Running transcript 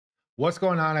What's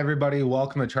going on, everybody?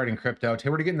 Welcome to Charting Crypto.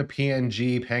 Today we're getting the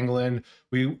PNG Pangolin.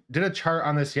 We did a chart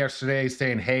on this yesterday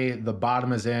saying, hey, the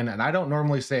bottom is in. And I don't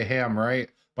normally say, hey, I'm right,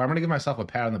 but I'm going to give myself a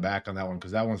pat on the back on that one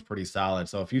because that one's pretty solid.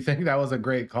 So if you think that was a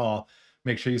great call,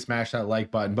 make sure you smash that like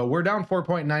button. But we're down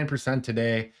 4.9%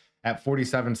 today at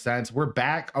 47 cents. We're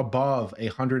back above a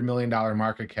 $100 million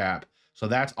market cap. So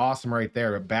that's awesome right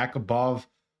there. Back above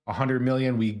 100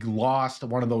 million. We lost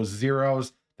one of those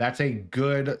zeros. That's a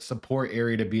good support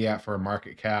area to be at for a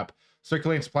market cap.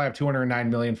 Circulating supply of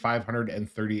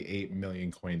 209,538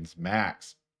 million coins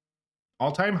max.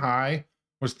 All-time high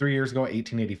was 3 years ago,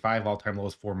 1885. All-time low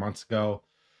was 4 months ago.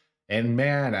 And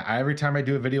man, every time I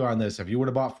do a video on this, if you would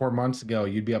have bought 4 months ago,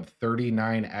 you'd be up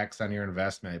 39x on your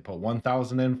investment. Put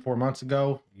 1,000 in 4 months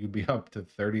ago, you'd be up to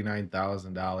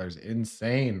 $39,000.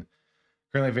 Insane.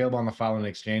 Currently available on the following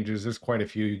exchanges. There's quite a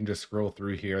few. You can just scroll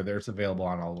through here. There's available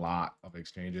on a lot of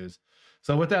exchanges.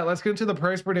 So with that, let's get into the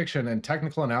price prediction and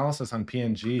technical analysis on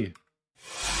PNG.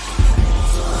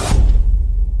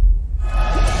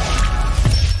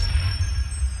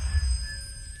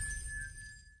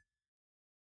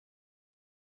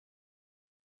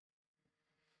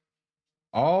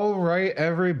 All right,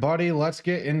 everybody, let's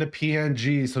get into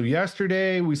PNG. So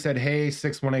yesterday we said, hey,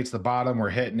 618's the bottom, we're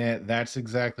hitting it. That's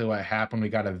exactly what happened. We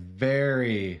got a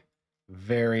very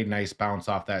nice bounce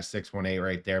off that 618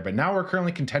 right there. But now we're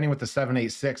currently contending with the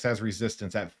 786 as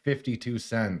resistance at 52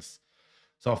 cents.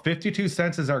 So 52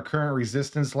 cents is our current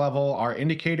resistance level. Our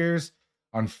indicators,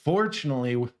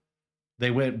 unfortunately,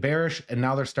 they went bearish and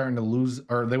now they're starting to lose,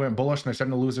 or they went bullish and they're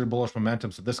starting to lose their bullish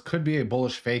momentum. So this could be a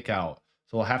bullish fake out.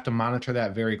 So we'll have to monitor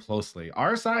that very closely.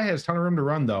 RSI has a ton of room to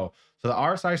run though. So the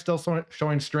RSI is still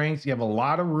showing strength. You have a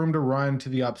lot of room to run to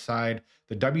the upside.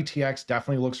 The WTX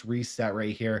definitely looks reset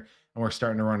right here, and we're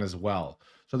starting to run as well.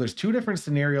 So there's two different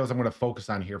scenarios I'm going to focus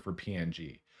on here for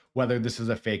PNG, whether this is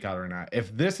a fake out or not.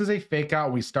 If this is a fake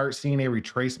out, we start seeing a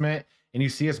retracement and you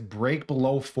see us break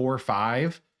below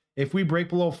 4.5. If we break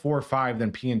below 4.5,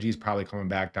 then PNG is probably coming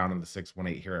back down to the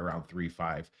 618 here at around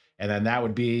 3.5. And then that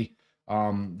would be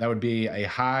a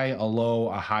high, a low,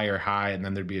 a higher high, and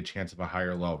then there'd be a chance of a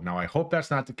higher low. Now, I hope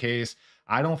that's not the case.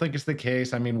 I don't think it's the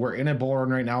case. I mean, we're in a bull run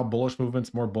right now. Bullish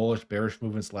movements more bullish, bearish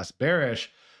movements less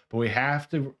bearish, but we have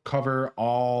to cover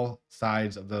all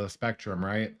sides of the spectrum,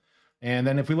 right? And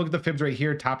then if we look at the fibs right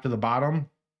here, top to the bottom,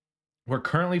 we're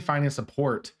currently finding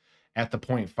support at the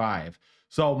 0.5.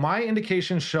 So my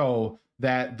indications show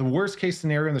that the worst case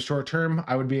scenario in the short term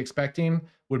I would be expecting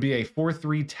would be a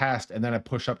 4.3 test and then a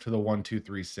push up to the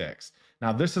 1.236.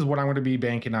 Now this is what I'm going to be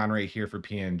banking on right here for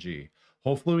PNG.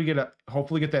 Hopefully we get that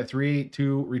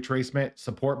 3.82 retracement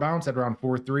support bounce at around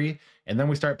 4.3, and then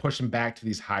we start pushing back to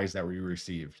these highs that we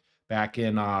received back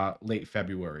in late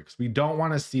February, because we don't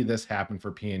want to see this happen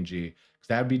for PNG, because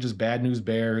that would be just bad news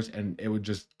bears and it would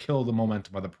just kill the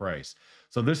momentum of the price.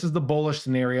 So this is the bullish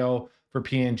scenario for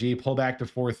PNG, pull back to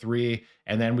 4.3,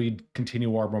 and then we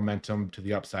continue our momentum to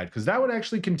the upside, because that would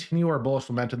actually continue our bullish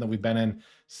momentum that we've been in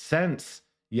since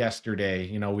yesterday.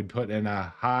 You know, we'd put in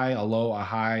a high, a low, a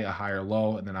high, a higher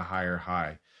low, and then a higher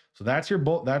high. So that's your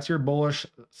bullish,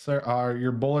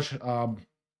 I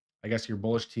guess your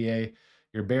bullish TA.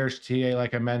 Your bearish TA,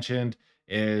 like I mentioned,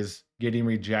 is getting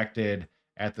rejected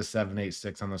at the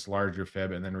 786 on this larger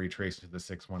fib and then retraced to the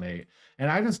 618.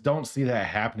 And I just don't see that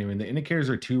happening. I mean, the indicators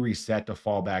are too reset to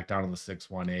fall back down to the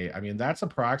 618. I mean, that's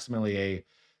approximately a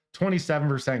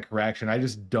 27% correction. I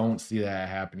just don't see that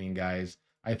happening, guys.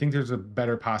 I think there's a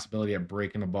better possibility of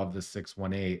breaking above the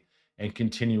 618 and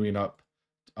continuing up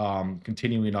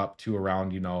to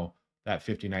around, you know, that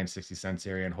 59.60 cents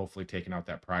area, and hopefully taking out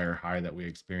that prior high that we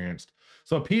experienced.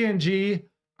 So PNG,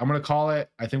 I'm going to call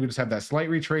it. I think we just have that slight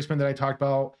retracement that I talked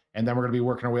about, and then we're going to be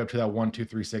working our way up to that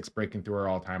 1.236, breaking through our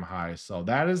all-time high. So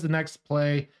that is the next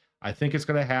play. I think it's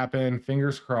going to happen.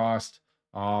 Fingers crossed.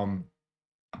 But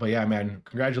yeah, man,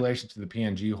 congratulations to the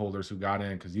PNG holders who got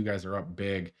in, because you guys are up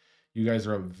big. You guys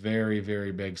are up very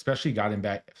big, especially if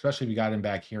you got in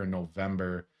back here in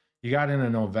November. You got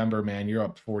in November, man, you're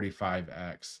up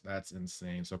 45x. That's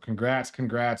insane. So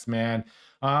congrats, man.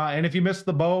 And if you missed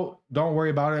the boat, don't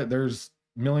worry about it. There's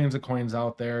millions of coins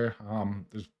out there.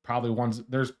 There's probably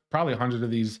hundreds of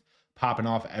these popping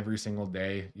off every single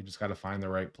day. You just got to find the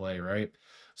right play, right?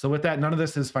 So with that, none of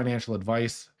this is financial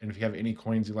advice. And if you have any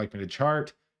coins you'd like me to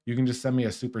chart, you can just send me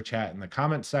a super chat in the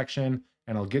comment section,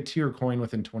 and I'll get to your coin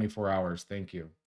within 24 hours. Thank you.